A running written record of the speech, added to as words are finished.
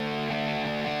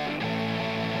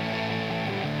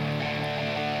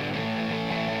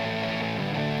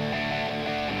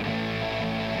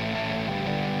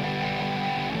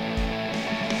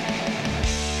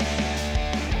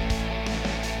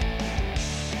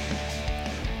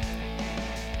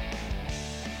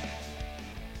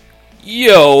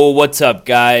Yo, what's up,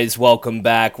 guys? Welcome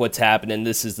back. What's happening?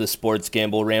 This is the Sports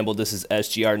Gamble Ramble. This is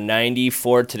SGR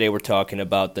 94. Today we're talking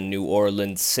about the New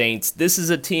Orleans Saints. This is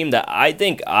a team that I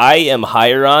think I am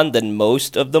higher on than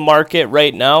most of the market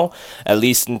right now, at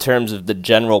least in terms of the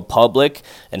general public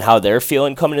and how they're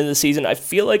feeling coming into the season. I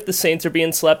feel like the Saints are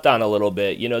being slept on a little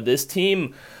bit. This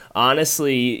team,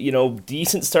 honestly,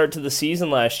 decent start to the season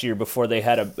last year before they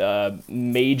had a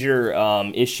major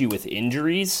issue with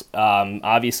injuries.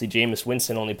 Obviously, Jameis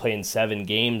Winston only playing 7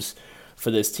 games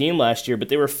for this team last year, but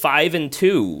they were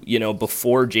 5-2,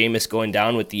 before Jameis going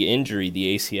down with the injury,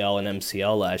 the ACL and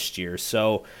MCL last year.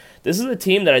 So this is a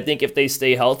team that I think if they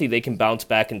stay healthy, they can bounce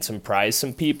back and surprise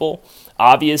some people.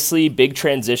 Obviously, big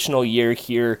transitional year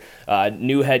here.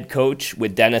 New head coach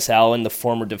with Dennis Allen, the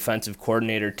former defensive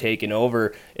coordinator, taking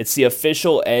over. It's the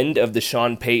official end of the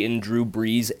Sean Payton, Drew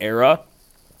Brees era.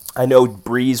 I know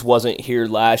Brees wasn't here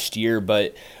last year,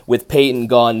 but with Payton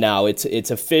gone now, it's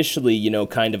officially,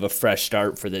 kind of a fresh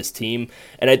start for this team.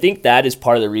 And I think that is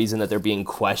part of the reason that they're being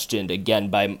questioned, again,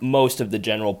 by most of the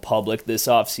general public this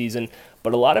offseason.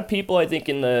 But a lot of people, I think,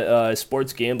 in the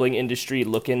sports gambling industry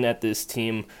looking at this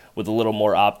team with a little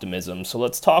more optimism. So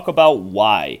let's talk about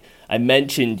why. I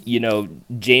mentioned,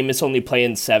 Jameis only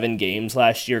playing 7 games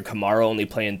last year, Kamara only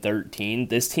playing 13.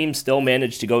 This team still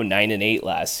managed to go 9-8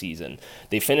 last season.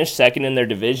 They finished second in their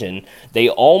division. They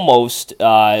almost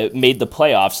made the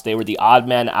playoffs. They were the odd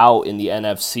man out in the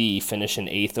NFC, finishing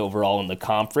 8th overall in the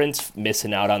conference,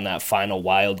 missing out on that final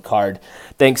wild card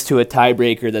thanks to a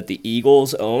tiebreaker that the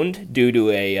Eagles owned due to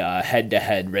a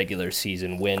head-to-head regular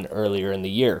season win earlier in the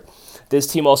year. This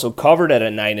team also covered at a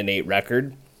 9-8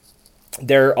 record.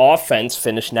 Their offense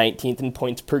finished 19th in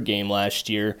points per game last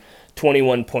year,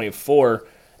 21.4,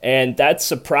 and that's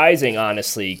surprising,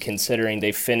 honestly, considering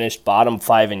they finished bottom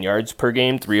 5 in yards per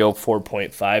game,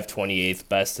 304.5, 28th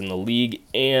best in the league,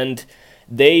 and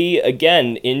they,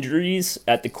 again, injuries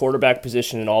at the quarterback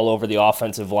position and all over the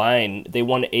offensive line. They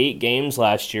won 8 games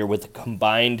last year with a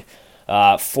combined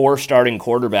 4 starting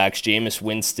quarterbacks, Jameis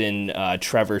Winston,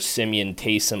 Trevor Siemian,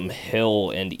 Taysom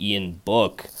Hill, and Ian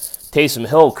Book. Taysom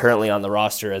Hill currently on the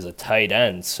roster as a tight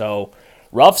end. So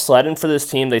rough sledding for this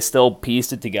team. They still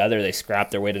pieced it together. They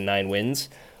scrapped their way to 9 wins.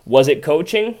 Was it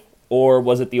coaching or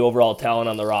was it the overall talent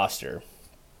on the roster?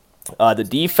 The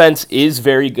defense is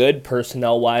very good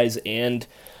personnel-wise and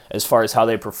as far as how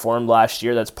they performed last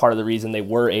year. That's part of the reason they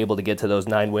were able to get to those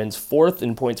 9 wins. 4th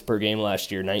in points per game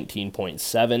last year,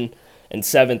 19.7, and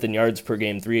 7th in yards per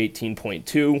game,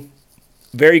 318.2.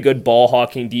 Very good ball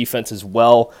hawking defense as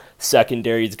well.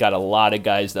 Secondary's got a lot of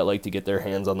guys that like to get their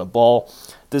hands on the ball.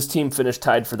 This team finished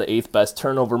tied for the 8th best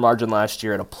turnover margin last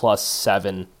year at a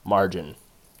 +7 margin.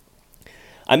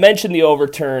 I mentioned the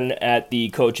overturn at the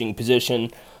coaching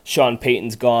position. Sean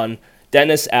Payton's gone.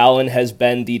 Dennis Allen has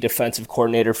been the defensive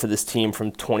coordinator for this team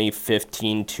from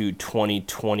 2015 to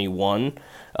 2021.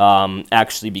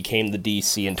 Actually became the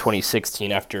DC in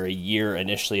 2016 after a year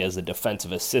initially as a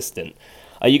defensive assistant.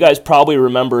 You guys probably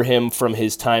remember him from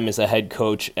his time as a head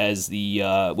coach with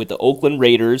the Oakland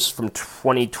Raiders from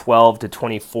 2012 to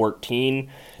 2014.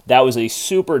 That was a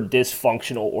super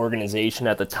dysfunctional organization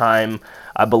at the time.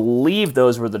 I believe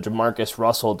those were the DeMarcus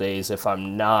Russell days, if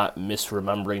I'm not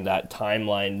misremembering that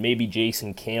timeline. Maybe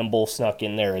Jason Campbell snuck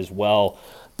in there as well.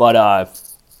 But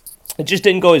it just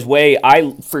didn't go his way.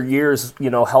 I, for years,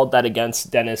 held that against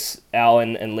Dennis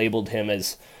Allen and labeled him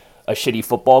as a shitty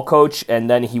football coach, and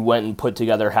then he went and put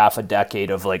together half a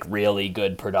decade of really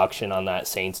good production on that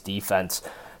Saints defense.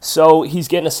 So he's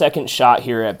getting a second shot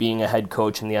here at being a head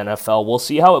coach in the NFL. We'll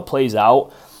see how it plays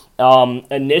out.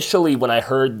 Initially, when I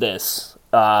heard this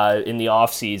in the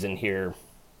offseason here,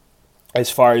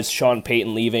 as far as Sean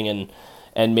Payton leaving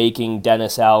and making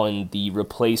Dennis Allen the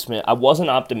replacement, I wasn't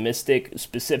optimistic.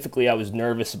 Specifically, I was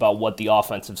nervous about what the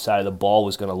offensive side of the ball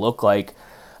was going to look like.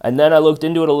 And then I looked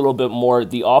into it a little bit more.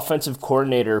 The offensive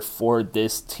coordinator for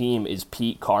this team is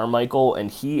Pete Carmichael, and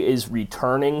he is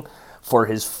returning for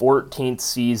his 14th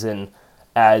season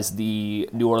as the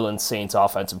New Orleans Saints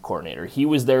offensive coordinator. He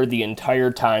was there the entire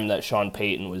time that Sean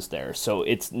Payton was there, so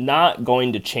it's not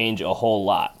going to change a whole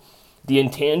lot. The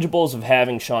intangibles of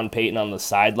having Sean Payton on the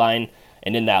sideline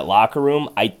and in that locker room,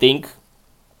 I think,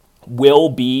 will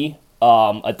be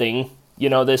a thing,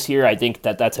 this year. I think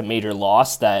that's a major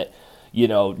loss that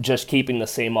just keeping the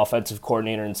same offensive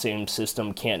coordinator and same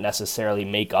system can't necessarily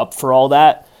make up for all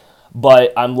that.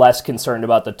 But I'm less concerned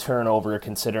about the turnover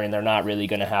considering they're not really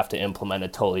going to have to implement a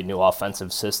totally new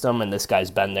offensive system, and this guy's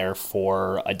been there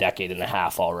for a decade and a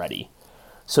half already.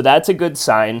 So that's a good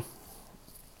sign.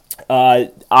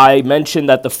 I mentioned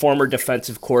that the former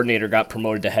defensive coordinator got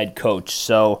promoted to head coach.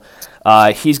 So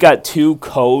he's got two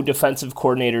co-defensive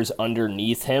coordinators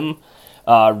underneath him.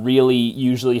 Really,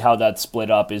 usually how that's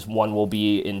split up is one will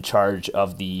be in charge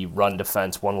of the run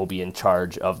defense, one will be in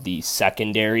charge of the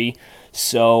secondary.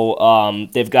 So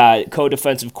they've got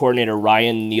co-defensive coordinator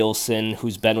Ryan Nielsen,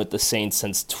 who's been with the Saints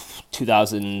since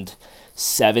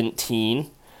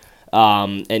 2017.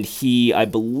 And he, I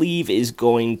believe, is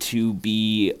going to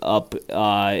be up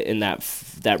in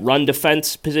that run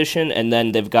defense position. And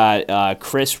then they've got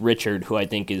Chris Richard, who I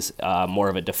think is more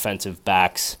of a defensive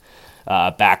backs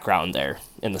background there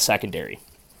in the secondary.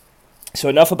 So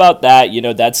enough about that.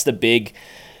 That's the big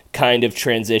kind of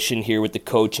transition here with the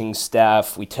coaching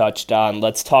staff we touched on.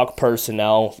 Let's talk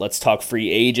personnel. Let's talk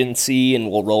free agency, and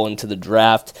we'll roll into the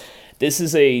draft. This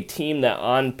is a team that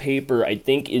on paper I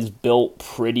think is built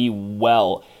pretty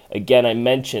well. Again, I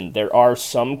mentioned there are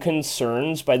some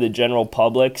concerns by the general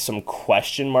public, some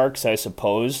question marks, I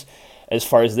suppose, as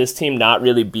far as this team not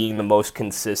really being the most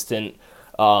consistent.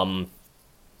 I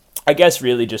guess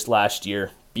really just last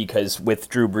year, because with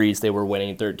Drew Brees they were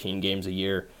winning 13 games a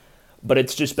year. But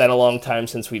it's just been a long time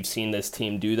since we've seen this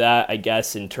team do that, I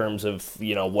guess, in terms of,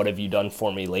 what have you done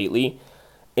for me lately?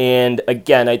 And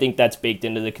again, I think that's baked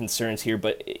into the concerns here.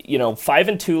 But,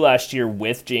 5-2 last year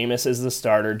with Jameis as the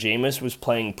starter. Jameis was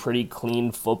playing pretty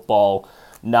clean football,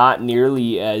 not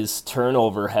nearly as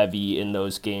turnover heavy in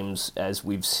those games as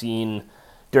we've seen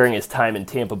during his time in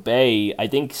Tampa Bay. I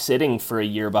think sitting for a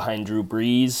year behind Drew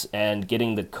Brees and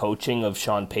getting the coaching of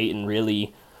Sean Payton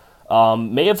really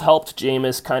may have helped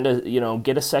Jameis kind of,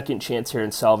 get a second chance here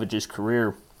and salvage his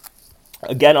career.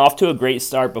 Again, off to a great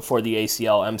start before the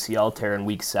ACL-MCL tear in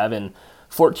Week 7.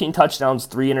 14 touchdowns,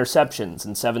 3 interceptions,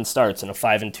 and 7 starts, and a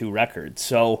 5-2 record.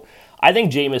 So I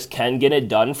think Jameis can get it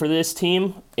done for this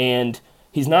team, and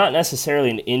he's not necessarily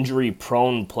an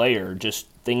injury-prone player. Just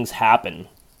things happen.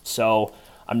 So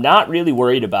I'm not really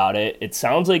worried about it. It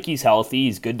sounds like he's healthy.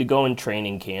 He's good to go in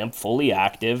training camp, fully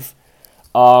active.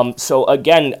 So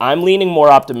again, I'm leaning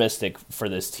more optimistic for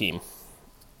this team.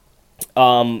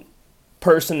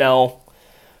 Personnel.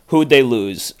 Who'd they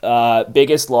lose?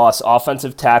 Biggest loss,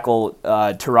 offensive tackle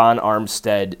Teron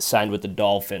Armstead signed with the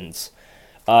Dolphins.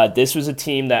 This was a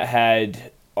team that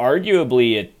had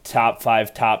arguably a top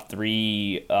 5, top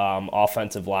 3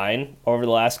 offensive line over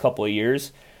the last couple of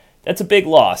years. That's a big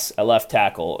loss at left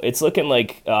tackle. It's looking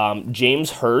like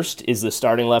James Hurst is the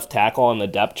starting left tackle on the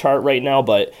depth chart right now,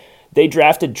 but they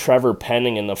drafted Trevor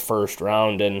Penning in the first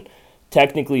round, and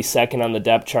technically second on the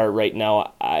depth chart right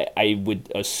now. I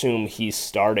would assume he's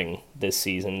starting this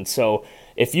season. So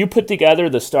if you put together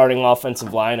the starting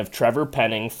offensive line of Trevor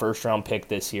Penning, first-round pick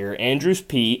this year, Andrews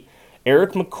Pete,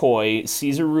 Eric McCoy,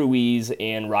 Cesar Ruiz,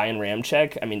 and Ryan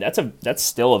Ramczyk, I mean, that's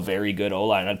still a very good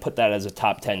O-line. I'd put that as a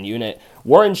top 10 unit.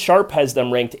 Warren Sharp has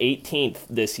them ranked 18th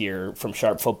this year from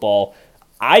Sharp Football.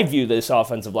 I view this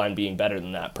offensive line being better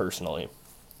than that personally.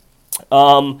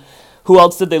 Who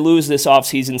else did they lose this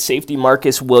offseason? Safety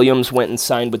Marcus Williams went and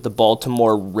signed with the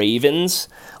Baltimore Ravens,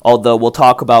 although we'll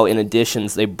talk about in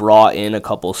additions, they brought in a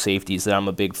couple safeties that I'm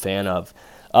a big fan of.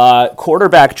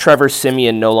 Quarterback Trevor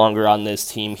Siemian no longer on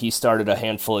this team. He started a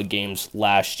handful of games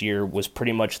last year, was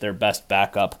pretty much their best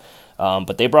backup,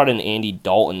 but they brought in Andy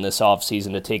Dalton this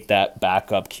offseason to take that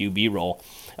backup QB role.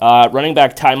 Running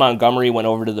back Ty Montgomery went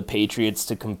over to the Patriots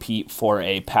to compete for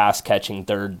a pass-catching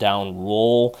third-down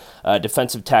role.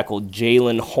 Defensive tackle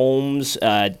Jalen Holmes,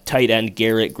 tight end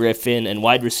Garrett Griffin, and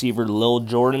wide receiver Lil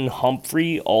Jordan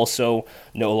Humphrey also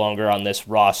no longer on this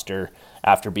roster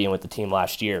after being with the team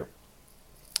last year.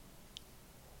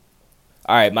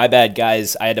 All right, my bad,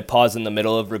 guys. I had to pause in the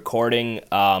middle of recording.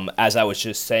 As I was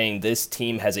just saying, this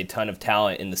team has a ton of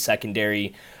talent in the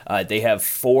secondary. They have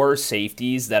 4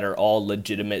 safeties that are all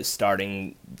legitimate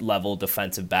starting level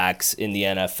defensive backs in the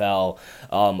NFL.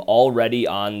 Already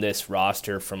on this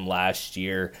roster from last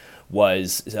year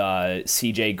was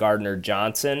C.J.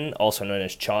 Gardner-Johnson, also known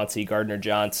as Chauncey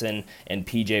Gardner-Johnson, and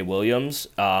P.J. Williams,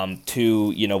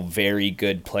 2 very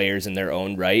good players in their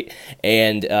own right.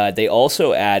 And they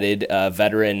also added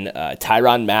veteran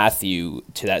Tyrann Mathieu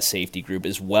to that safety group,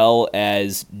 as well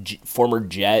as former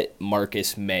Jet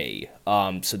Marcus May.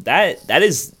 So that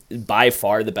is by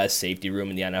far the best safety room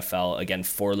in the NFL. Again,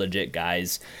 4 legit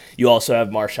guys. You also have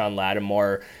Marshawn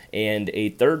Lattimore and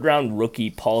a third-round rookie,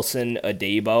 Paulson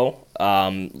Adebo,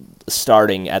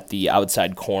 starting at the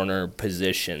outside corner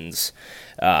positions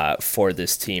for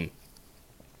this team.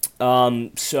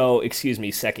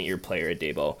 Second-year player at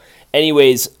Dabo.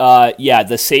 Anyways,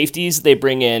 the safeties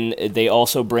they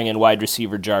also bring in wide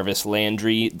receiver Jarvis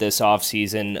Landry this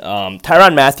offseason.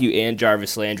 Tyrann Mathieu and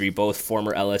Jarvis Landry, both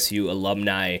former LSU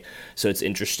alumni, so it's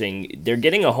interesting. They're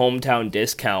getting a hometown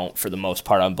discount for the most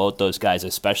part on both those guys,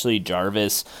 especially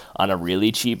Jarvis on a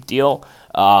really cheap deal.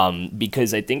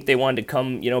 Because I think they wanted to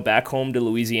come, back home to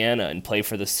Louisiana and play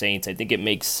for the Saints. I think it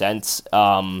makes sense,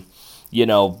 wanting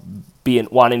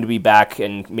to be back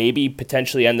and maybe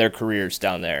potentially end their careers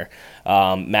down there.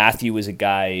 Matthew was a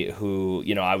guy who,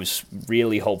 I was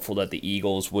really hopeful that the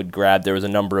Eagles would grab. There was a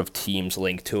number of teams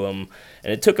linked to him,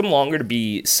 and it took him longer to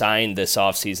be signed this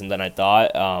offseason than I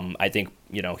thought. I think,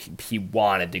 he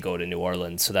wanted to go to New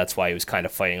Orleans, so that's why he was kind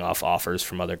of fighting off offers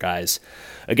from other guys.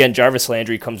 Again, Jarvis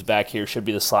Landry comes back here, should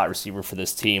be the slot receiver for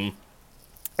this team.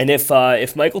 And if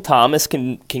Michael Thomas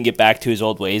can get back to his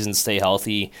old ways and stay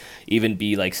healthy, even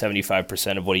be like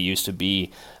 75% of what he used to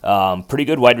be, pretty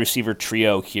good wide receiver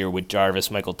trio here with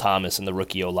Jarvis, Michael Thomas, and the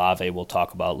rookie Olave we'll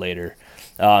talk about later.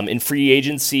 In free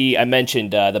agency, I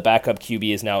mentioned the backup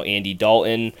QB is now Andy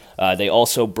Dalton. They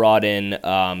also brought in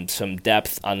some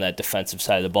depth on that defensive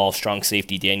side of the ball. Strong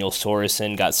safety Daniel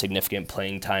Sorensen got significant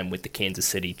playing time with the Kansas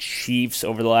City Chiefs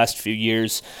over the last few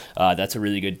years. That's a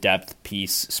really good depth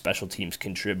piece, special teams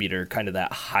contributor, kind of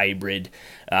that hybrid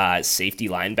safety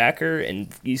linebacker, and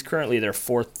he's currently their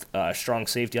fourth strong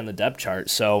safety on the depth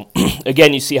chart. So,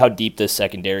 again, you see how deep this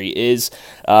secondary is.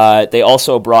 They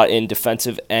also brought in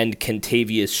defensive end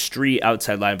Contavious Street,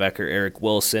 outside linebacker Eric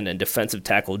Wilson, and defensive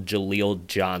tackle Jaleel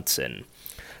Johnson.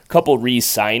 A couple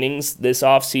re-signings this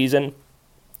offseason.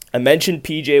 I mentioned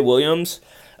P.J. Williams.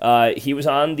 He was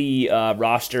on the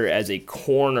roster as a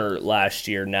corner last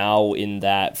year, now in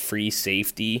that free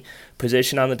safety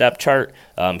position on the depth chart.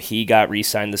 He got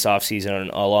re-signed this offseason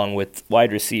along with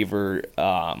wide receiver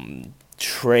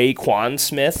Traquan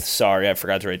Smith. Sorry, I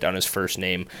forgot to write down his first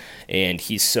name, and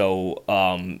he's so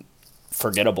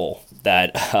forgettable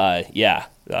that,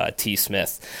 T.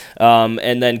 Smith.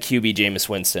 And then QB Jameis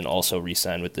Winston also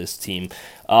re-signed with this team.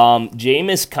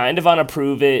 Jameis kind of on a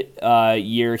prove-it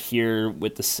year here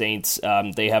with the Saints.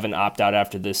 They have an opt-out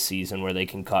after this season where they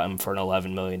can cut him for an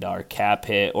 $11 million cap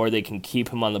hit, or they can keep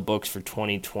him on the books for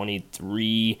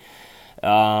 2023.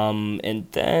 And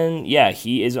then,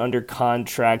 he is under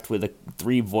contract with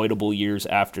 3 voidable years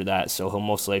after that, so he'll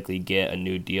most likely get a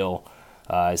new deal,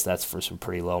 as that's for some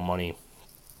pretty low money.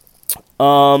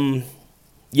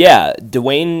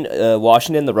 Dwayne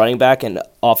Washington, the running back, and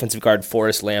offensive guard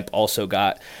Forrest Lamp also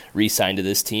got re-signed to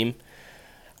this team.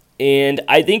 And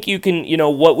I think you can,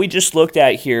 what we just looked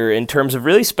at here in terms of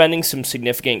really spending some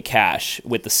significant cash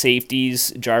with the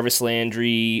safeties, Jarvis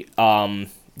Landry,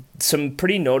 some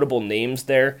pretty notable names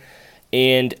there.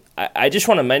 And I just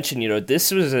want to mention,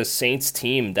 this was a Saints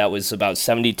team that was about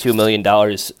 $72 million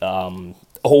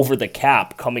over the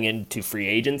cap coming into free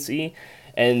agency.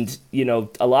 And,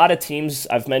 a lot of teams,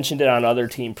 I've mentioned it on other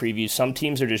team previews, some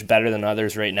teams are just better than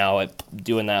others right now at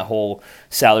doing that whole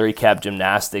salary cap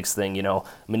gymnastics thing,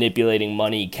 manipulating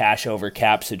money, cash over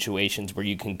cap situations where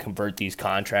you can convert these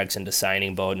contracts into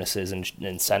signing bonuses and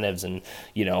incentives and,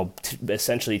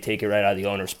 essentially take it right out of the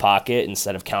owner's pocket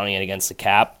instead of counting it against the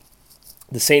cap.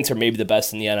 The Saints are maybe the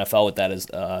best in the NFL with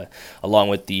that, along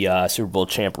with the Super Bowl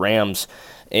champ Rams.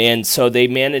 And so they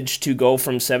managed to go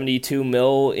from $72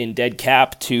 million in dead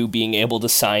cap to being able to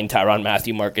sign Tyrann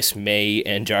Mathieu, Marcus May,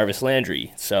 and Jarvis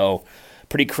Landry. So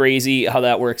pretty crazy how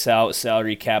that works out.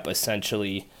 Salary cap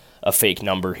essentially a fake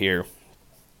number here.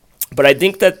 But I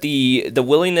think that the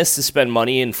willingness to spend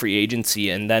money in free agency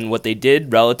and then what they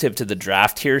did relative to the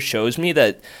draft here shows me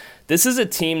that this is a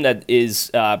team that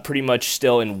is pretty much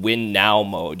still in win now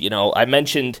mode. I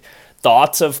mentioned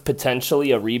thoughts of potentially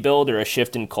a rebuild or a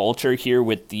shift in culture here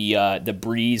with the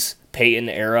Brees Payton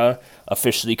era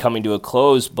officially coming to a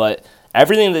close, but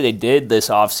everything that they did this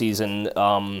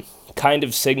offseason kind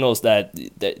of signals that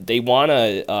they want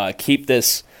to keep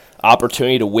this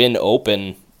opportunity to win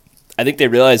open. I think they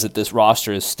realize that this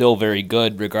roster is still very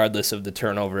good regardless of the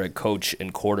turnover at coach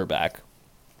and quarterback.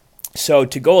 So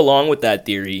to go along with that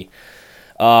theory,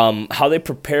 how they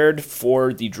prepared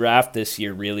for the draft this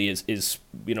year really is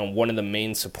one of the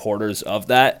main supporters of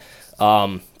that.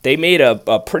 They made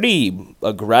a pretty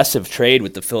aggressive trade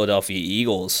with the Philadelphia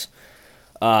Eagles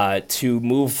to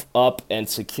move up and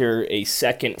secure a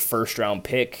second first-round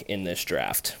pick in this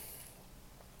draft.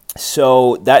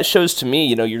 So that shows to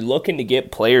me, you're looking to get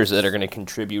players that are going to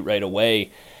contribute right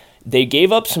away. They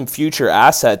gave up some future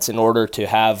assets in order to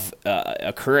have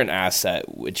a current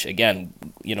asset, which, again,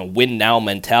 win-now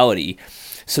mentality.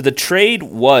 So the trade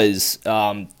was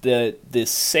the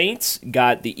Saints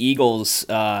got the Eagles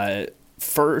they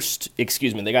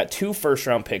got 2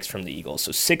 first-round picks from the Eagles,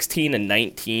 so 16 and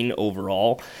 19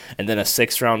 overall, and then a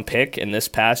 6th-round pick in this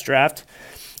past draft.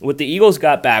 What the Eagles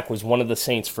got back was one of the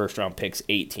Saints' first-round picks,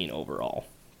 18 overall.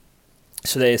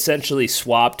 So they essentially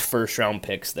swapped first-round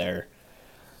picks there.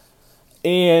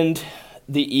 And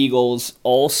the Eagles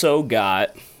also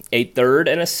got a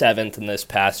 3rd and a 7th in this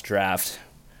past draft,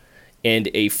 and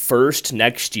a 1st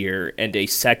next year, and a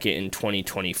 2nd in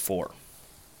 2024.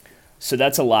 So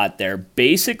that's a lot there.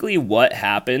 Basically what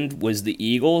happened was the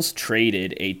Eagles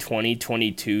traded a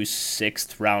 2022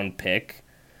 6th-round pick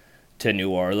to New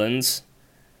Orleans,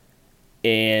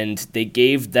 and they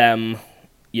gave them,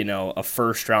 a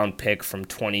first-round pick from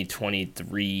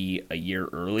 2023 a year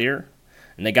earlier.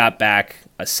 And they got back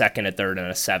a 2nd, a 3rd,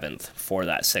 and a 7th for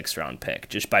that 6th-round pick,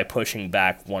 just by pushing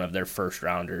back one of their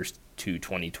first-rounders to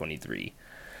 2023.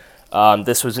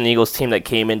 This was an Eagles team that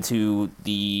came into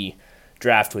the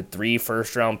draft with 3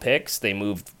 first-round picks. They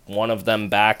moved one of them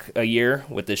back a year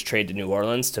with this trade to New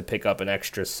Orleans to pick up an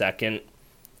extra 2nd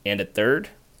and a 3rd.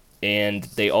 And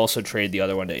they also traded the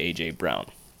other one to A.J. Brown.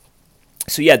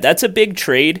 So, yeah, that's a big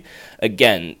trade.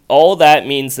 Again, all that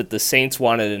means that the Saints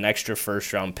wanted an extra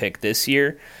first-round pick this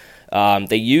year.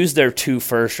 They used their 2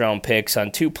 first-round picks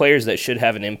on 2 players that should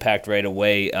have an impact right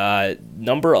away.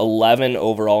 Number 11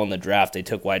 overall in the draft, they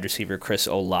took wide receiver Chris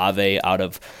Olave out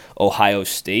of Ohio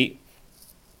State.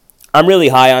 I'm really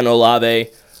high on Olave.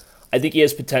 I think he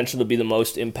has potential to be the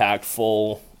most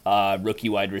impactful rookie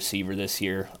wide receiver this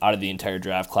year out of the entire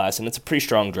draft class, and it's a pretty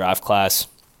strong draft class.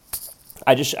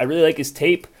 I really like his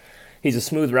tape. He's a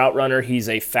smooth route runner. He's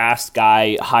a fast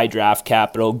guy, high draft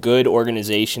capital, good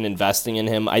organization investing in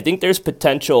him. I think there's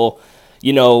potential.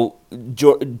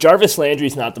 Jarvis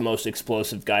Landry's not the most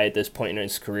explosive guy at this point in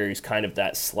his career. He's kind of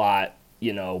that slot,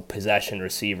 possession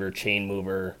receiver, chain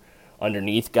mover,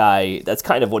 underneath guy. That's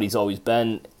kind of what he's always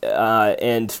been.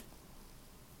 And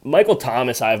Michael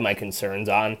Thomas, I have my concerns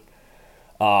on.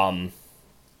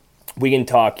 We can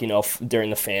talk,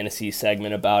 during the fantasy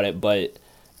segment about it, but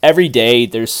every day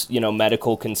there's,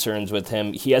 medical concerns with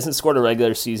him. He hasn't scored a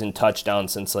regular season touchdown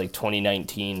since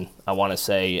 2019, I want to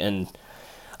say. And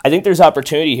I think there's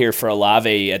opportunity here for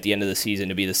Olave at the end of the season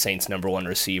to be the Saints' number 1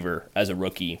 receiver as a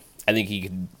rookie. I think he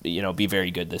could, be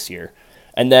very good this year.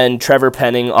 And then Trevor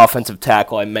Penning, offensive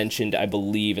tackle, I mentioned, I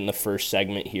believe, in the first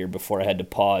segment here before I had to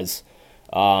pause.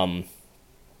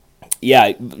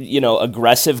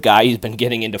 Aggressive guy. He's been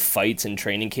getting into fights in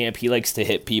training camp. He likes to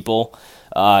hit people.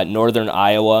 Northern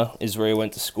Iowa is where he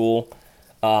went to school.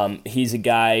 He's a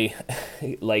guy,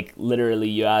 literally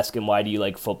you ask him, why do you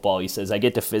like football? He says, I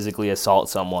get to physically assault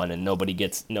someone and nobody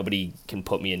can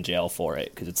put me in jail for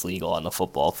it because it's legal on the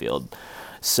football field.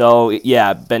 So,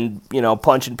 yeah, been,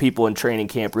 punching people in training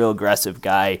camp, real aggressive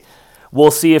guy. We'll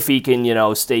see if he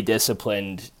can, stay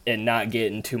disciplined and not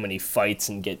get in too many fights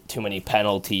and get too many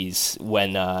penalties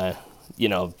when,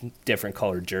 different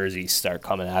colored jerseys start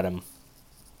coming at him.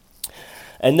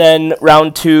 And then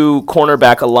round 2,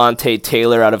 cornerback Alontae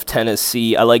Taylor out of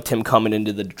Tennessee. I liked him coming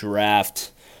into the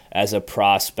draft as a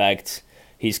prospect.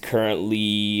 He's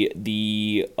currently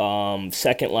the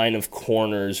second line of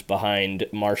corners behind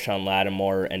Marshawn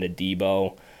Lattimore and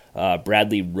Adebo.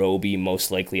 Bradley Roby most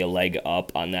likely a leg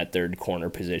up on that 3rd corner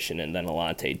position, and then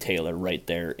Alontae Taylor right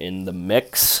there in the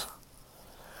mix.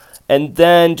 And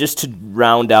then just to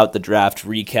round out the draft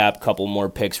recap, couple more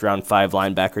picks. Round 5,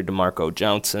 linebacker DeMarco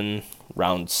Johnson.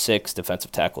 Round 6,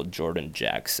 defensive tackle Jordan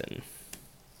Jackson.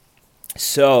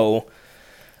 So,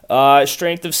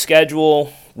 strength of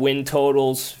schedule, win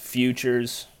totals,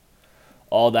 futures,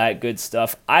 all that good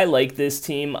stuff. I like this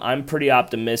team. I'm pretty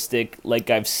optimistic. Like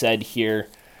I've said here,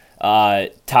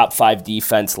 top 5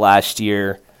 defense last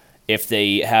year. If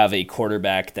they have a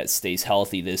quarterback that stays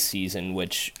healthy this season,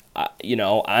 which,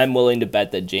 I'm willing to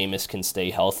bet that Jameis can stay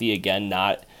healthy. Again,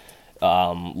 not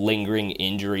lingering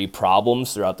injury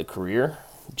problems throughout the career,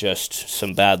 just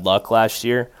some bad luck last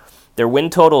year. Their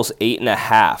win total's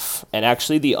 8.5, and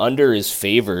actually the under is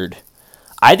favored.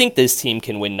 I think this team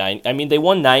can win 9. I mean, they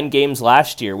won 9 games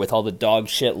last year with all the dog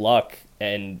shit luck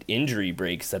and injury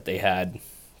breaks that they had.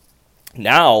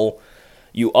 Now,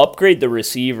 you upgrade the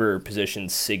receiver position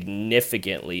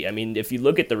significantly. I mean, if you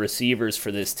look at the receivers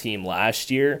for this team last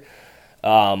year,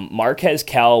 Marquez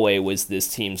Callaway was this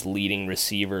team's leading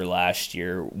receiver last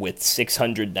year with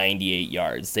 698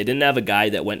 yards. They didn't have a guy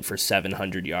that went for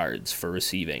 700 yards for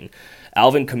receiving.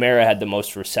 Alvin Kamara had the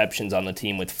most receptions on the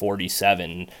team with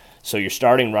 47. So your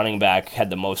starting running back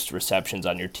had the most receptions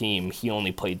on your team. He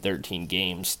only played 13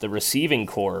 games. The receiving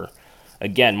core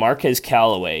Again, Marquez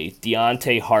Callaway,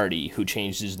 Deontay Hardy, who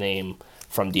changed his name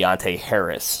from Deontay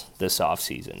Harris this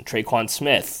offseason, Traquan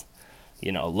Smith,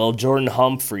 Lil Jordan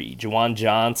Humphrey, Juwan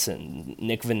Johnson,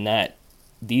 Nick Vannett.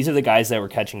 These are the guys that were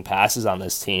catching passes on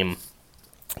this team.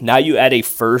 Now you add a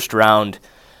first-round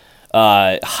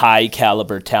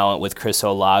high-caliber talent with Chris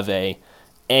Olave.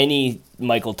 Any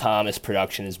Michael Thomas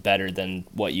production is better than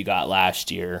what you got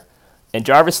last year. And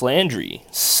Jarvis Landry,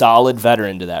 solid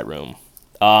veteran to that room.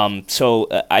 So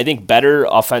I think better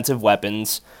offensive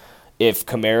weapons. If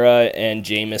Kamara and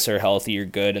Jameis are healthy, you're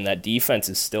good, and that defense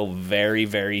is still very,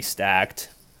 very stacked.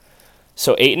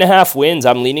 So 8.5 wins,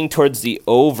 I'm leaning towards the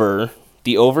over.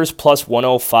 The over's plus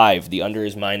 105. The under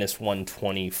is minus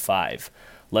 125.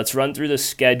 Let's run through the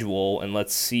schedule, and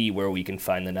let's see where we can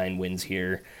find the 9 wins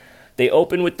here. They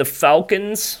open with the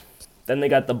Falcons. Then they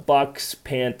got the Bucs,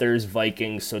 Panthers,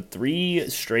 Vikings. So 3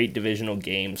 straight divisional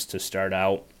games to start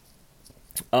out.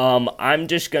 I'm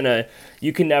just going to,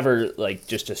 you can never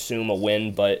just assume a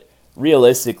win, but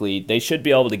realistically, they should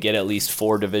be able to get at least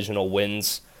 4 divisional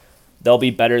wins. They'll be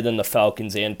better than the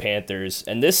Falcons and Panthers.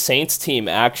 And this Saints team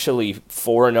actually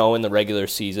 4-0 in the regular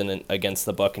season against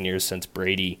the Buccaneers since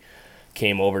Brady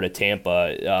came over to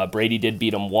Tampa. Brady did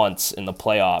beat them once in the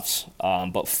playoffs,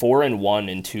 but 4-1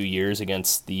 in 2 years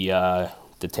against the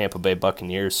Tampa Bay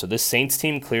Buccaneers. So this Saints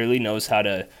team clearly knows how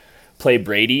to play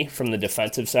Brady from the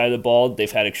defensive side of the ball.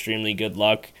 They've had extremely good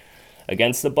luck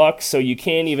against the Bucs, so you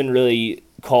can't even really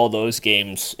call those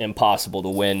games impossible to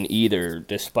win either,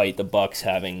 despite the Bucs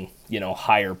having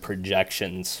higher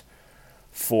projections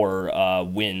for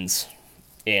wins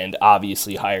and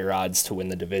obviously higher odds to win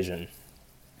the division.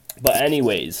 But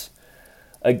anyways,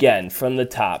 again, from the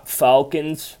top,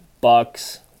 Falcons,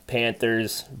 Bucs,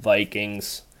 Panthers,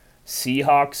 Vikings,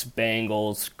 Seahawks,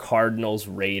 Bengals, Cardinals,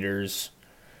 Raiders,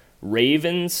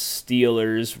 Ravens,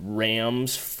 Steelers,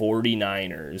 Rams,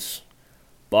 49ers,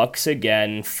 Bucs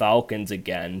again, Falcons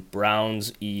again,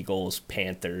 Browns, Eagles,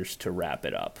 Panthers to wrap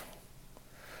it up.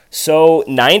 So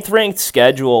 9th ranked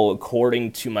schedule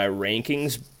according to my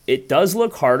rankings, it does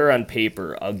look harder on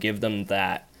paper. I'll give them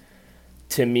that.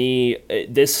 To me,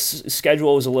 this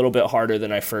schedule was a little bit harder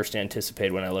than I first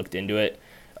anticipated when I looked into it.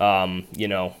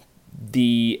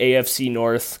 The AFC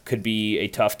North could be a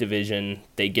tough division.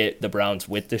 They get the Browns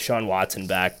with Deshaun Watson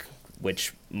back,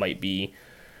 which might be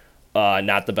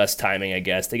not the best timing, I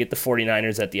guess. They get the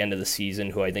 49ers at the end of the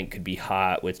season, who I think could be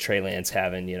hot with Trey Lance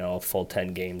having, a full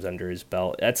 10 games under his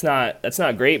belt. That's not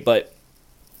great, but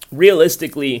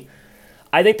realistically,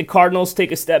 I think the Cardinals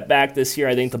take a step back this year.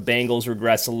 I think the Bengals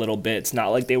regress a little bit. It's not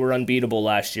like they were unbeatable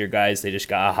last year, guys. They just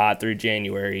got hot through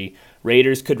January.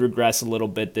 Raiders could regress a little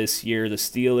bit this year. The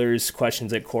Steelers,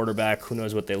 questions at quarterback. Who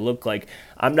knows what they look like.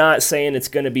 I'm not saying it's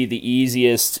going to be the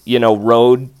easiest,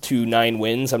 road to 9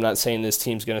 wins. I'm not saying this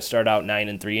team's going to start out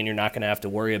 9-3 and you're not going to have to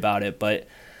worry about it. But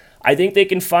I think they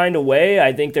can find a way.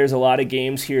 I think there's a lot of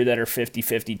games here that are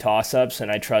 50-50 toss-ups,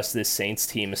 and I trust this Saints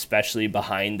team, especially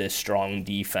behind this strong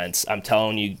defense. I'm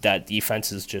telling you, that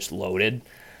defense is just loaded.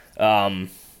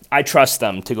 I trust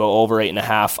them to go over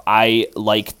 8.5. I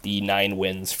like the 9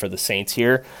 wins for the Saints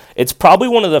here. It's probably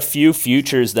one of the few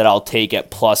futures that I'll take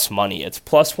at plus money. It's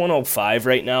plus 105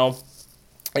 right now.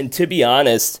 And to be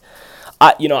honest,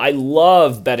 I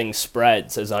love betting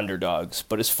spreads as underdogs.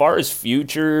 But as far as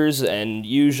futures and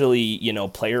usually,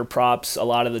 player props, a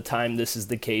lot of the time this is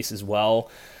the case as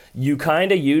well. You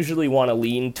kind of usually want to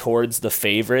lean towards the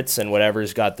favorites and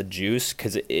whatever's got the juice,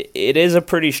 because it is a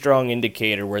pretty strong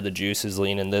indicator where the juice is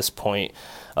leaning this point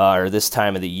or this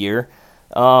time of the year.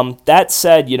 That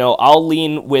said, I'll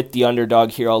lean with the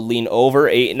underdog here. I'll lean over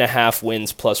 8.5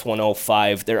 wins plus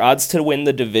 105. Their odds to win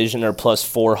the division are plus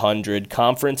 400.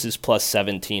 Conference is plus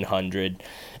 1,700.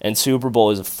 And Super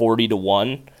Bowl is a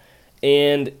 40-1.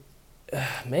 And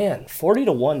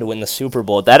 40-1 to win the Super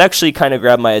Bowl. That actually kind of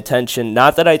grabbed my attention.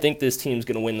 Not that I think this team's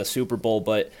going to win the Super Bowl,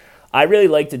 but I really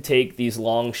like to take these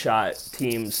long shot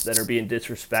teams that are being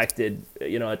disrespected,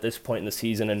 at this point in the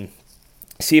season and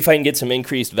see if I can get some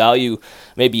increased value,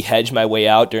 maybe hedge my way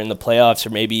out during the playoffs, or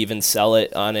maybe even sell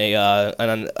it on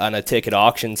a ticket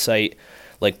auction site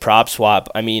like PropSwap.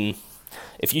 I mean,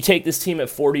 if you take this team at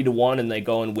 40-1 and they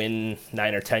go and win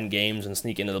 9 or 10 games and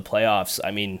sneak into the playoffs,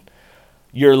 I mean,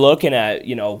 you're looking at,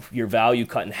 your value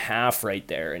cut in half right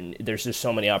there, and there's just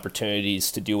so many opportunities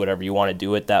to do whatever you want to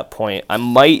do at that point. I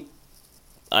might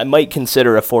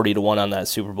consider a 40-1 on that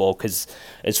Super Bowl, because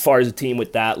as far as a team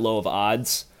with that low of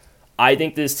odds, I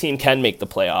think this team can make the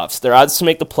playoffs. Their odds to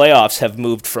make the playoffs have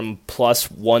moved from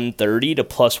plus 130 to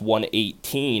plus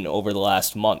 118 over the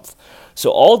last month.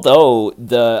 So although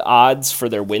the odds for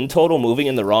their win total moving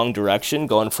in the wrong direction,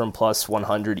 going from plus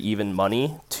 100 even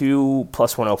money to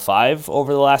plus 105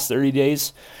 over the last 30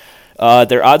 days,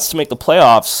 their odds to make the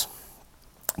playoffs,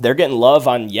 they're getting love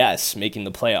on yes, making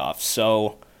the playoffs.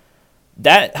 So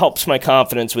that helps my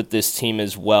confidence with this team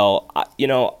as well.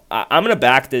 I'm going to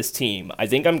back this team. I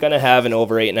think I'm going to have an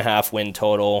over 8.5 win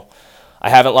total. I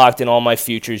haven't locked in all my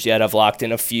futures yet. I've locked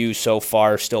in a few so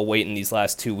far, still waiting these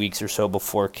last 2 weeks or so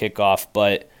before kickoff.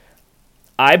 But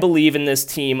I believe in this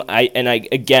team. I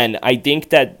think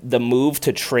that the move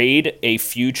to trade a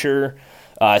future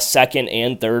second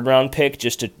and third round pick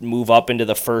just to move up into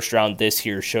the first round this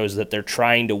year shows that they're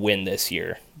trying to win this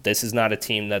year. This is not a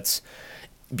team that's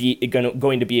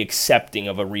going to be accepting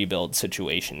of a rebuild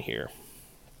situation here.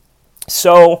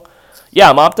 So, yeah,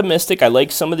 I'm optimistic. I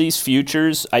like some of these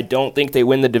futures. I don't think they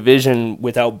win the division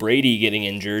without Brady getting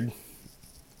injured.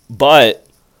 But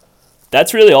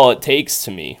that's really all it takes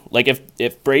to me. Like,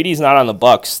 if Brady's not on the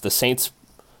Bucs, the Saints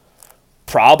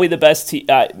probably the best team.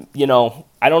 I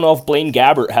don't know if Blaine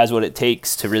Gabbert has what it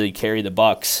takes to really carry the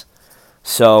Bucs.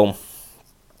 So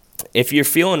if you're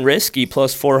feeling risky,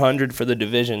 plus 400 for the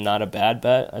division, not a bad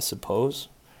bet, I suppose.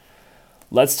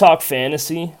 Let's talk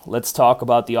fantasy. Let's talk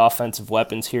about the offensive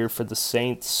weapons here for the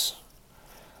Saints.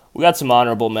 We got some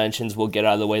honorable mentions. We'll get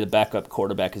out of the way. The backup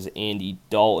quarterback is Andy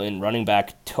Dalton. Running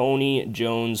back Tony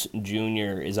Jones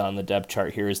Jr. is on the depth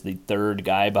chart here as the third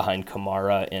guy behind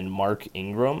Kamara and Mark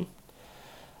Ingram.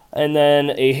 And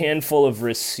then a handful of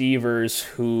receivers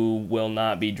who will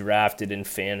not be drafted in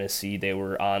fantasy. They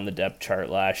were on the depth chart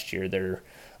last year. They're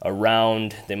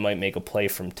around. They might make a play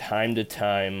from time to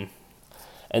time.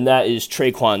 And that is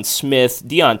Traquan Smith,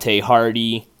 Deontay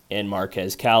Hardy, and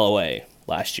Marquez Callaway,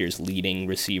 last year's leading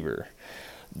receiver.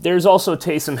 There's also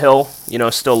Taysom Hill,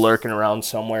 still lurking around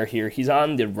somewhere here. He's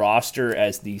on the roster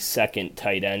as the second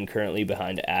tight end currently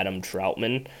behind Adam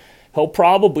Troutman. He'll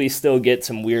probably still get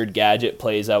some weird gadget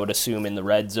plays, I would assume, in the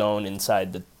red zone,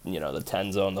 inside the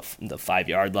 10 zone, the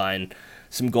 5-yard line.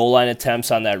 Some goal line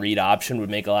attempts on that read option would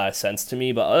make a lot of sense to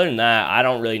me. But other than that, I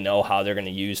don't really know how they're going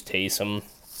to use Taysom.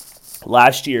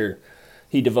 Last year,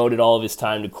 he devoted all of his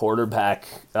time to quarterback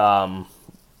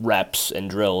reps and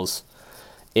drills.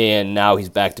 And now he's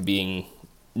back to being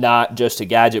not just a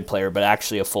gadget player, but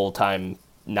actually a full-time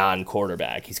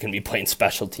non-quarterback. He's going to be playing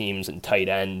special teams and tight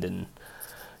end and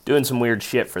doing some weird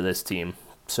shit for this team.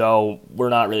 So we're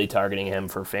not really targeting him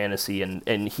for fantasy,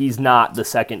 and he's not the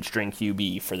second-string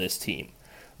QB for this team.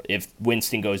 If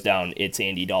Winston goes down, it's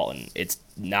Andy Dalton. It's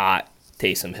not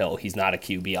Taysom Hill. He's not a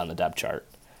QB on the depth chart.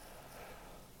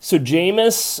 So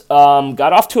Jameis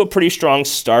got off to a pretty strong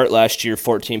start last year,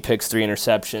 14 picks, 3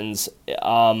 interceptions.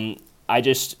 I'm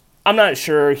not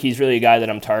sure he's really a guy that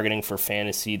I'm targeting for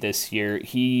fantasy this year.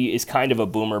 He is kind of a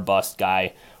boomer bust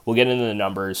guy. We'll get into the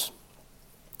numbers.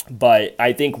 But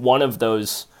I think one of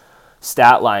those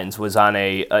stat lines was on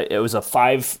it was a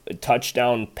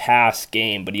 5-touchdown pass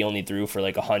game, but he only threw for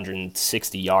like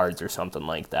 160 yards or something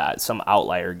like that, some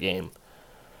outlier game.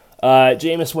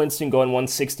 Jameis Winston going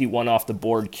 161 off the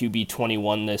board, QB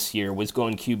 21 this year, was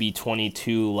going QB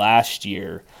 22 last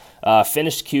year.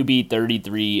 Finished QB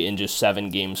 33 in just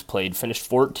 7 games played. Finished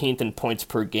 14th in points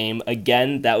per game.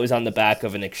 Again, that was on the back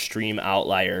of an extreme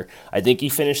outlier. I think he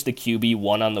finished the QB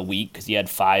 1 on the week because he had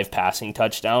 5 passing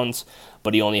touchdowns,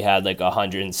 but he only had like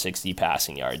 160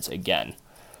 passing yards again.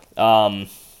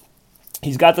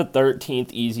 He's got the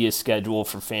 13th easiest schedule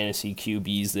for fantasy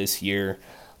QBs this year.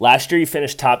 Last year, he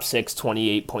finished top 6,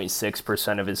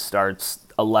 28.6% of his starts,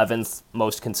 11th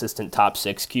most consistent top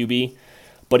 6 QB.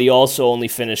 But he also only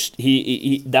finished,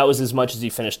 that was as much as he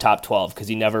finished top 12 because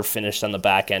he never finished on the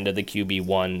back end of the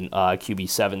QB1,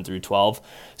 QB7 through 12.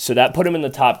 So that put him in the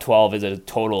top 12 as a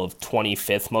total of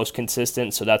 25th most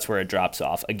consistent, so that's where it drops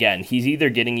off. Again, he's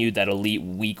either getting you that elite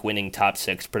week-winning top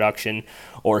 6 production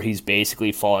or he's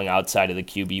basically falling outside of the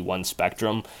QB1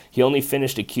 spectrum. He only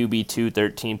finished a QB2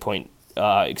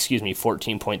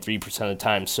 14.3% of the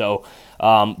time. So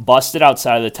busted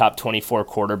outside of the top 24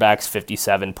 quarterbacks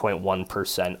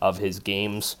 57.1% of his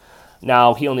games.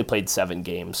 Now, he only played 7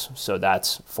 games, so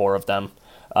that's 4 of them.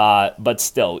 But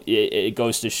still, it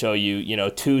goes to show you,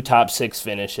 2 top 6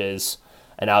 finishes,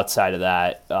 and outside of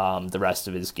that, the rest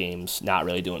of his games not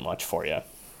really doing much for you.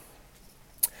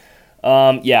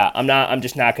 I'm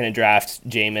just not going to draft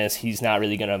Jameis. He's not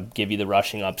really going to give you the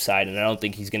rushing upside, and I don't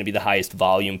think he's going to be the highest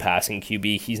volume passing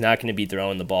QB. He's not going to be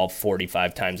throwing the ball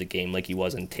 45 times a game like he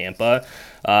was in Tampa.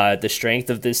 The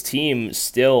strength of this team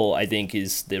still, I think,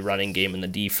 is the running game and the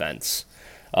defense.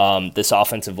 This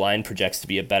offensive line projects to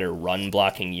be a better run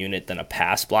blocking unit than a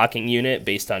pass blocking unit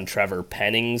based on Trevor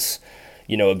Penning's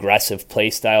aggressive play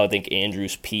style. I think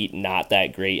Andrews Pete not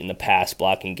that great in the pass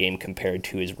blocking game compared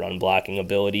to his run blocking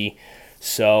ability.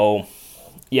 So,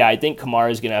 yeah, I think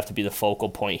Kamara is going to have to be the focal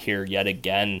point here yet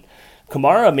again.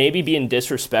 Kamara maybe being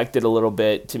disrespected a little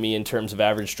bit to me in terms of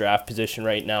average draft position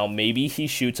right now. Maybe he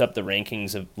shoots up the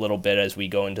rankings a little bit as we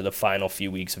go into the final few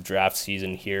weeks of draft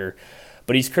season here.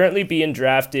 But he's currently being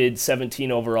drafted 17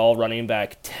 overall, running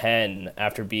back 10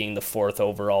 after being the 4th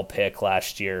overall pick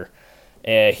last year.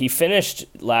 He finished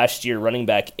last year running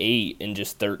back 8 in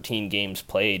just 13 games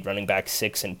played, running back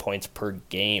 6 in points per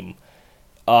game.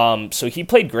 So he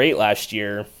played great last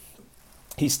year.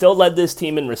 He still led this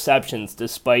team in receptions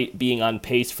despite being on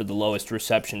pace for the lowest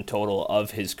reception total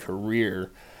of his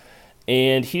career.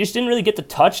 And he just didn't really get the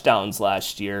touchdowns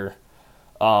last year.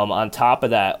 On top of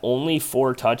that, only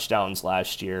 4 touchdowns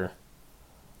last year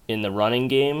in the running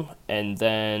game. And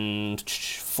then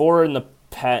 4 in the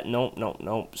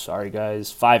sorry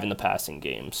guys. 5 in the passing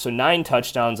game. So 9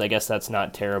 touchdowns, I guess that's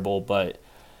not terrible, but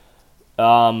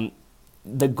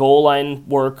the goal line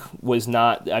work was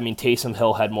not, Taysom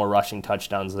Hill had more rushing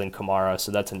touchdowns than Kamara,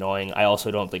 so that's annoying. I also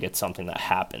don't think it's something that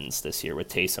happens this year with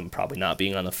Taysom probably not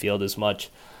being on the field as much.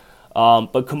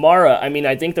 But Kamara,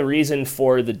 I think the reason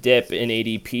for the dip in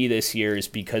ADP this year is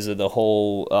because of the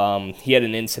whole, he had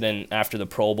an incident after the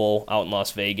Pro Bowl out in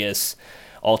Las Vegas,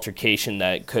 altercation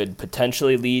that could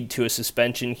potentially lead to a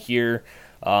suspension here.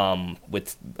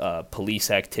 With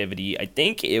police activity. I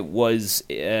think it was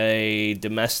a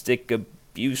domestic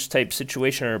abuse type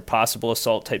situation or a possible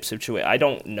assault type situation. I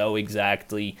don't know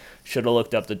exactly. Should have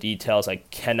looked up the details. I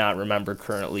cannot remember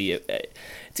currently.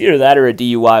 It's either that or a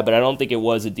DUI, but I don't think it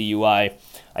was a DUI.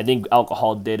 I think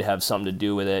alcohol did have something to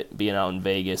do with it, being out in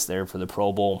Vegas there for the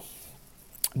Pro Bowl.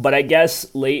 But I guess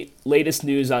latest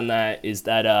news on that is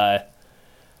that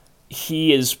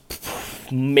he is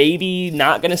maybe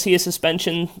not going to see a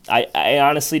suspension. I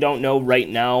honestly don't know right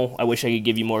now. I wish I could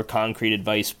give you more concrete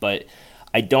advice, but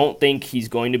I don't think he's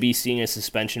going to be seeing a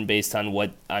suspension based on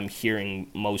what I'm hearing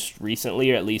most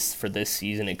recently, or at least for this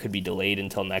season. It could be delayed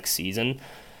until next season.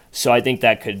 So I think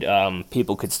that could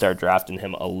people could start drafting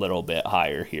him a little bit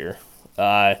higher here.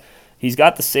 He's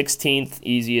got the 16th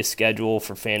easiest schedule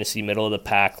for fantasy, middle of the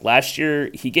pack. Last year,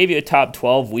 he gave you a top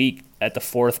 12 week at the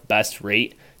 4th best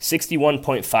rate.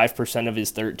 61.5% of his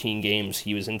 13 games,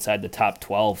 he was inside the top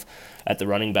 12 at the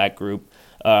running back group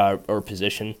or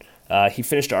position. He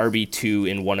finished RB2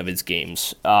 in one of his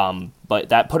games, but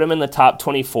that put him in the top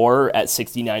 24 at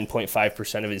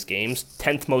 69.5% of his games,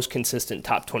 10th most consistent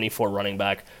top 24 running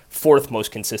back, 4th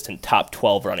most consistent top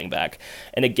 12 running back.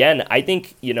 And again, I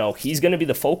think, he's going to be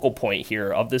the focal point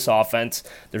here of this offense.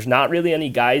 There's not really any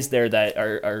guys there that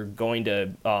are going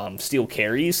to steal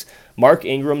carries. Mark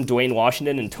Ingram, Dwayne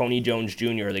Washington, and Tony Jones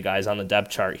Jr. are the guys on the depth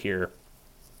chart here.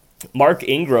 Mark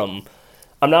Ingram,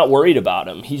 I'm not worried about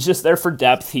him. He's just there for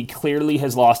depth. He clearly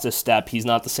has lost a step. He's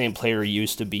not the same player he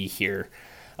used to be here.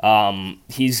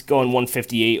 He's going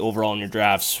 158 overall in your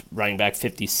drafts, running back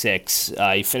 56.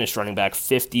 He finished running back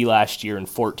 50 last year in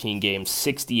 14 games,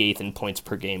 68th in points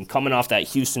per game, coming off that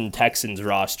Houston Texans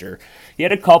roster. He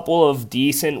had a couple of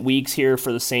decent weeks here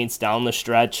for the Saints down the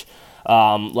stretch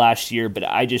last year, but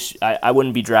I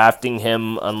wouldn't be drafting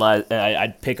him unless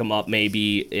I'd pick him up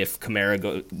maybe if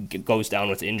Kamara goes down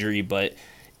with injury, but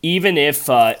even if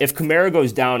Kamara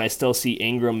goes down, I still see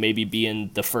Ingram maybe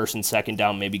being the first and second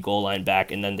down, maybe goal line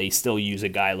back, and then they still use a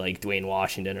guy like Dwayne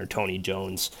Washington or Tony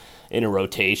Jones in a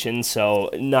rotation. So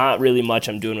not really much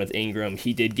I'm doing with Ingram.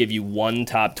 He did give you 1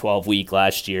 top 12 week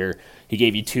last year. He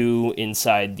gave you 2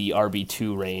 inside the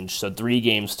RB2 range, so 3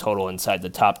 games total inside the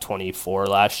top 24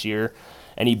 last year,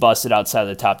 and he busted outside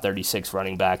the top 36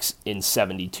 running backs in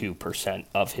 72%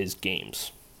 of his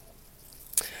games.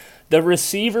 The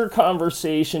receiver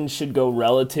conversation should go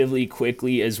relatively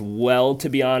quickly as well, to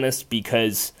be honest,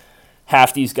 because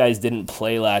half these guys didn't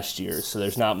play last year, so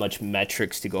there's not much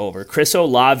metrics to go over. Chris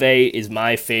Olave is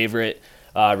my favorite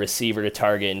receiver to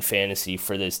target in fantasy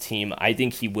for this team. I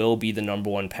think he will be the number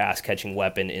 1 pass-catching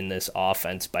weapon in this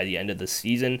offense by the end of the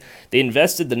season. They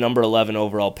invested the number 11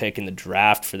 overall pick in the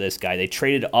draft for this guy. They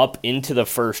traded up into the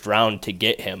first round to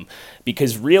get him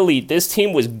because really this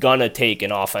team was going to take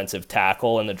an offensive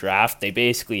tackle in the draft. They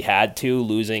basically had to,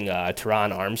 losing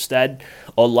Teron Armstead.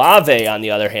 Olave, on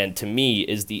the other hand, to me,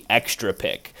 is the extra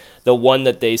pick. The one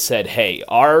that they said, hey,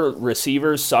 our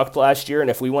receivers sucked last year,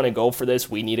 and if we want to go for this,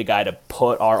 we need a guy to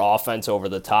put our offense over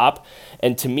the top.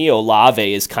 And to me,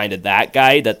 Olave is kind of that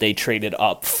guy that they traded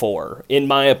up for, in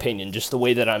my opinion, just the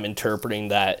way that I'm interpreting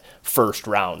that first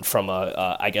round from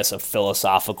a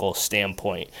philosophical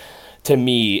standpoint. To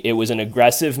me, it was an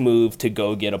aggressive move to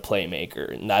go get a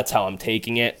playmaker, and that's how I'm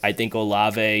taking it. I think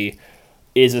Olave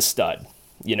is a stud.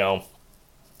 You know,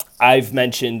 I've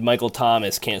mentioned Michael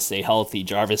Thomas can't stay healthy,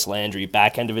 Jarvis Landry,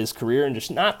 back end of his career, and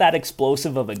just not that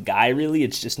explosive of a guy, really.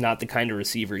 It's just not the kind of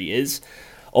receiver he is.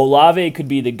 Olave could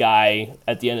be the guy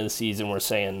at the end of the season we're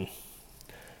saying,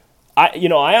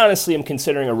 I honestly am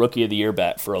considering a Rookie of the Year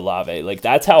bet for Olave. Like,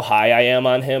 that's how high I am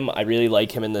on him. I really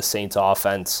like him in the Saints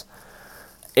offense.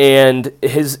 And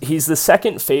he's the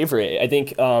second favorite. I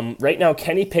think right now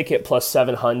Kenny Pickett plus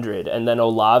 700, and then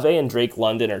Olave and Drake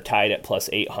London are tied at plus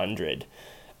 800.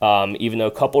 Even though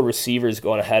a couple receivers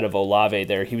going ahead of Olave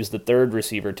there. He was the third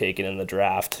receiver taken in the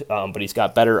draft, but he's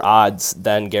got better odds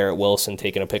than Garrett Wilson,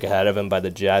 taking a pick ahead of him by the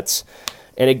Jets.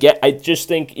 And again, I just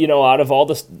think, out of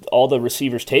all the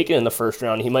receivers taken in the first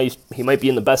round, he might be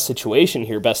in the best situation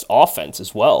here, best offense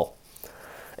as well.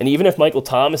 And even if Michael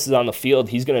Thomas is on the field,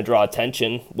 he's going to draw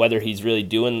attention, whether he's really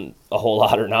doing a whole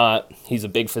lot or not. He's a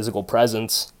big physical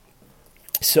presence.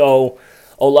 So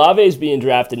Olave is being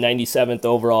drafted 97th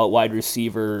overall at wide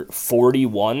receiver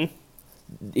 41.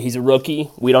 He's a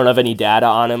rookie. We don't have any data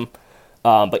on him,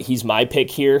 but he's my pick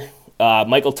here.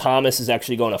 Michael Thomas is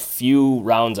actually going a few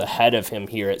rounds ahead of him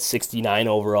here at 69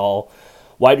 overall.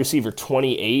 Wide receiver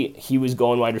 28. He was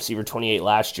going wide receiver 28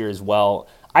 last year as well.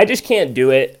 I just can't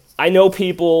do it. I know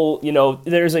people,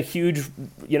 there's a huge,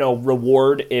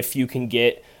 reward if you can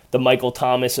get the Michael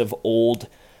Thomas of old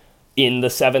in the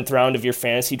 7th round of your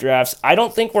fantasy drafts. I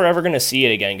don't think we're ever going to see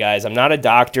it again, guys. I'm not a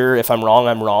doctor. If I'm wrong,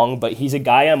 I'm wrong. But he's a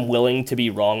guy I'm willing to be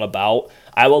wrong about.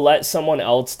 I will let someone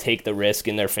else take the risk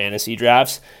in their fantasy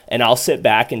drafts, and I'll sit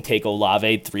back and take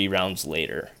Olave 3 rounds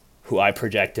later, who I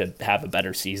project to have a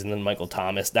better season than Michael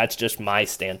Thomas. That's just my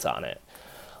stance on it.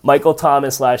 Michael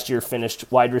Thomas last year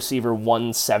finished wide receiver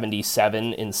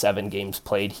 177 in 7 games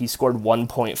played. He scored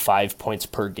 1.5 points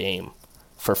per game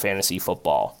for fantasy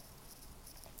football.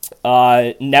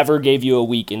 Never gave you a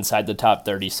week inside the top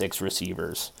 36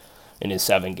 receivers in his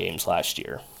 7 games last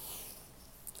year.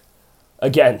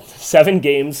 Again, 7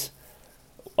 games,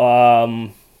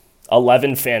 11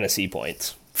 fantasy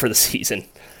points for the season.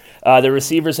 The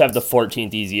receivers have the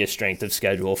 14th easiest strength of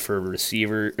schedule for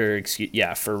receivers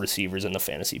in the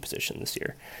fantasy position this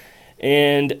year.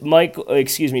 And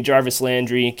Jarvis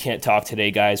Landry, can't talk today,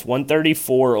 guys.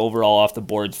 134 overall off the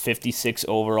board, 56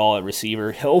 overall at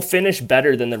receiver. He'll finish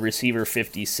better than the receiver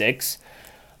 56,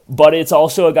 but it's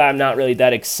also a guy I'm not really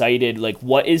that excited. Like,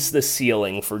 what is the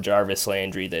ceiling for Jarvis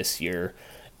Landry this year?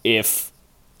 If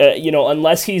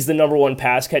unless he's the number one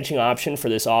pass catching option for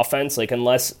this offense, like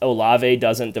unless Olave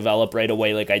doesn't develop right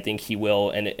away, like I think he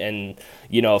will, and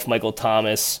if Michael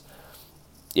Thomas,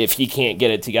 if he can't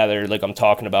get it together, like I'm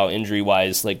talking about injury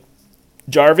wise, like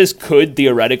Jarvis could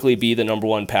theoretically be the number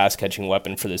one pass catching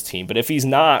weapon for this team. But if he's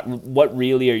not, what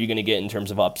really are you going to get in terms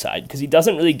of upside? Because he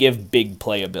doesn't really give big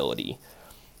playability.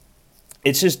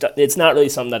 It's not really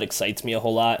something that excites me a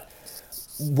whole lot.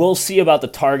 We'll see about the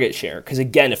target share, because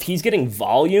again, if he's getting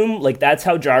volume, like that's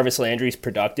how Jarvis Landry's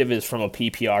productive is from a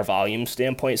PPR volume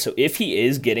standpoint. So if he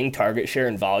is getting target share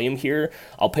and volume here,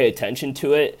 I'll pay attention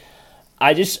to it.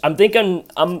 I'm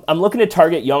looking to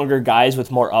target younger guys with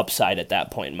more upside at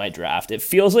that point in my draft. It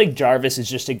feels like Jarvis is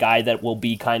just a guy that will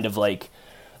be kind of like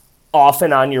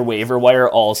often on your waiver wire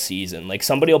all season. Like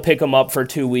somebody will pick him up for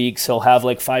 2 weeks. He'll have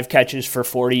like 5 catches for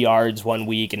 40 yards 1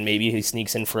 week, and maybe he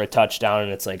sneaks in for a touchdown.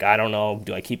 And it's like, I don't know.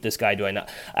 Do I keep this guy? Do I not?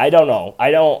 I don't know.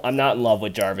 I'm not in love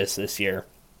with Jarvis this year.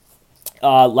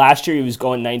 Last year he was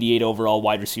going 98 overall,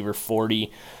 wide receiver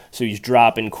 40. So he's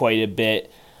dropping quite a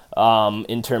bit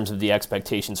in terms of the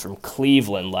expectations from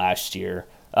Cleveland last year.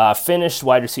 Finished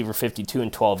wide receiver 52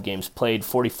 in 12 games played,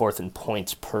 44th in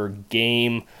points per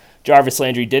game. Jarvis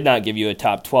Landry did not give you a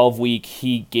top 12 week.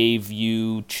 He gave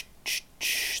you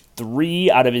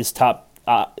 3 out of his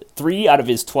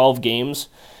 12 games.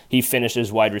 He finished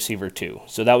as wide receiver 2.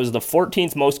 So that was the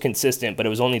 14th most consistent, but it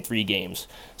was only 3 games.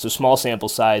 So small sample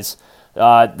size.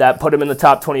 That put him in the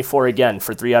top 24 again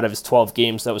for 3 out of his 12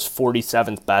 games. That was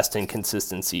 47th best in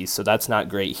consistency. So that's not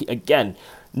great. Again,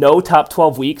 no top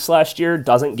 12 weeks last year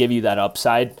doesn't give you that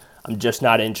upside. I'm just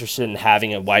not interested in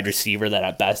having a wide receiver that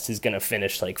at best is going to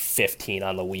finish like 15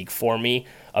 on the week for me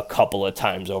a couple of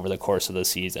times over the course of the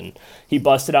season. He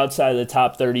busted outside of the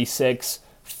top 36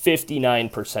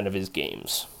 59% of his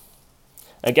games.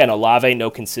 Again, Olave, no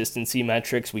consistency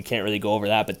metrics. We can't really go over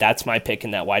that, but that's my pick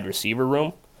in that wide receiver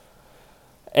room.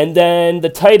 And then the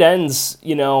tight ends,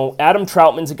 Adam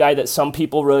Troutman's a guy that some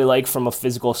people really like from a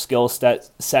physical skill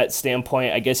set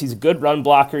standpoint. I guess he's a good run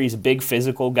blocker. He's a big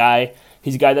physical guy.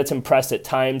 He's a guy that's impressed at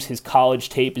times. His college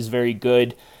tape is very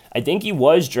good. I think he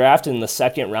was drafted in the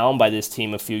 2nd round by this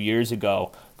team a few years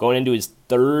ago. going into his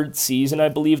third season, I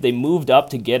believe. They moved up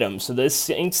to get him. So this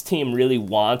Saints team really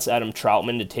wants Adam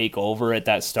Troutman to take over at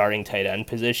that starting tight end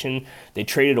position. They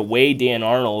traded away Dan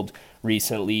Arnold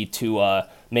recently to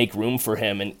make room for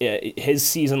him. And his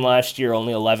season last year,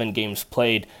 only 11 games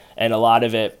played, and a lot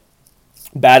of it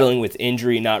battling with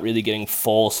injury, not really getting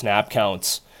full snap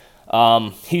counts.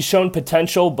 He's shown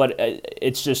potential, but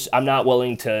it's just I'm not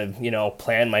willing to,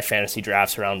 plan my fantasy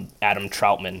drafts around Adam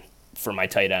Troutman for my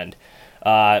tight end.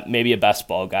 Maybe a best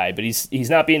ball guy, but he's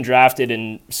not being drafted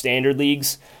in standard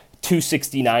leagues.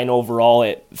 269 overall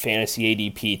at fantasy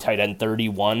ADP, tight end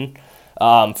 31.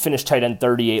 Finished tight end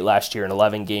 38 last year in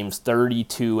 11 games,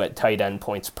 32 at tight end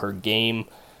points per game.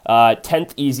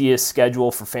 10th easiest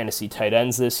schedule for fantasy tight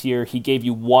ends this year. He gave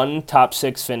you one top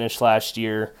 6 finish last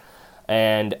year,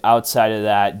 and outside of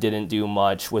that, didn't do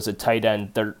much. Was a tight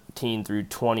end 13 through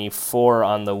 24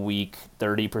 on the week,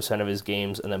 30% of his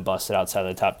games, and then busted outside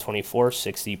of the top 24,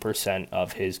 60%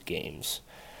 of his games.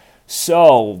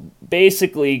 So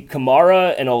basically,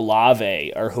 Kamara and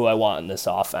Olave are who I want in this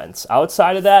offense.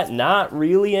 Outside of that, not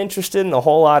really interested in a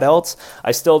whole lot else.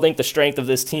 I still think the strength of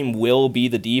this team will be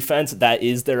the defense. That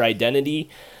is their identity.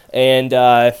 And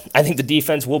I think the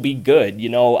defense will be good.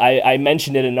 I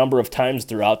mentioned it a number of times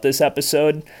throughout this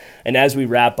episode. And as we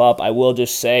wrap up, I will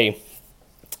just say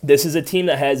this is a team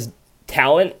that has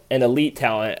talent and elite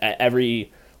talent at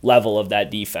every level of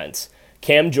that defense.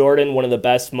 Cam Jordan, one of the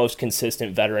best, most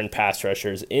consistent veteran pass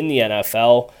rushers in the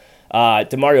NFL.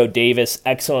 Demario Davis,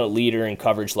 excellent leader and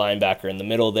coverage linebacker in the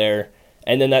middle there.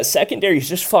 And then that secondary is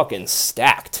just fucking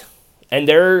stacked. And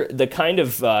they're the kind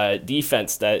of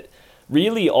defense that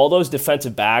really all those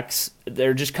defensive backs,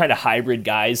 they're just kind of hybrid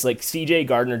guys. Like C.J.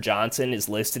 Gardner-Johnson is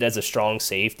listed as a strong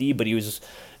safety, but he was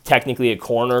technically a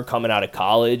corner coming out of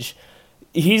college.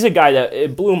 He's a guy that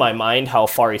it blew my mind how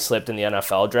far he slipped in the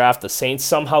NFL draft. The Saints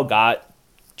somehow got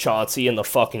Chauncey in the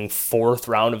fucking 4th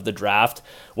round of the draft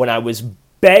when I was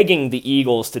begging the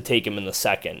Eagles to take him in the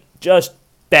 2nd. Just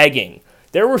begging.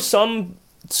 There were some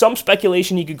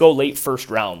speculation he could go late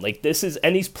 1st round.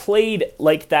 And he's played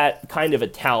like that kind of a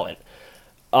talent.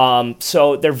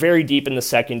 So they're very deep in the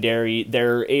secondary.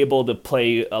 They're able to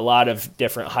play a lot of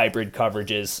different hybrid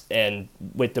coverages, and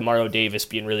with Demario Davis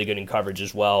being really good in coverage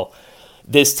as well.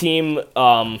 This team,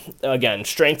 again,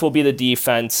 strength will be the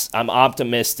defense. I'm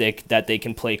optimistic that they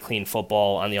can play clean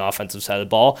football on the offensive side of the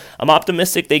ball. I'm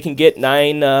optimistic they can get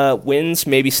 9 wins,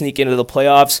 maybe sneak into the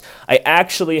playoffs. I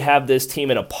actually have this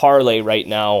team in a parlay right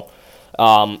now.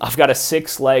 I've got a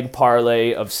 6-leg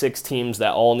parlay of 6 teams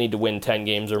that all need to win 10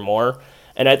 games or more.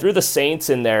 And I threw the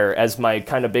Saints in there as my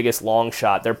kind of biggest long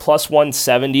shot. They're plus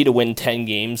 170 to win 10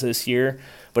 games this year.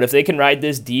 But if they can ride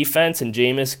this defense and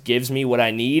Jameis gives me what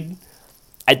I need,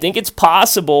 I think it's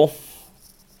possible,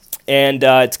 and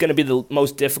it's going to be the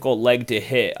most difficult leg to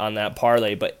hit on that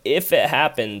parlay. But if it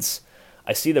happens,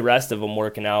 I see the rest of them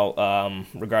working out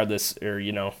regardless, or,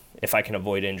 if I can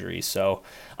avoid injuries. So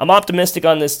I'm optimistic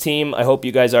on this team. I hope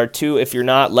you guys are too. If you're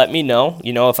not, let me know.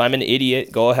 If I'm an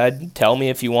idiot, go ahead and tell me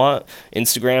if you want.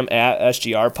 Instagram at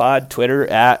SGRPod, Twitter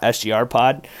at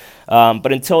SGRPod.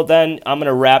 But until then, I'm going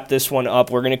to wrap this one up.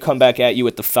 We're going to come back at you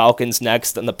with the Falcons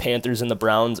next, and the Panthers and the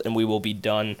Browns, and we will be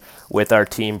done with our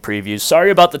team previews. Sorry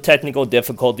about the technical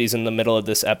difficulties in the middle of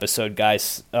this episode,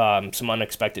 guys. Some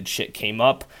unexpected shit came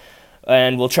up,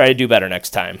 and we'll try to do better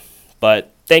next time.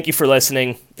 But thank you for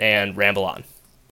listening, and ramble on.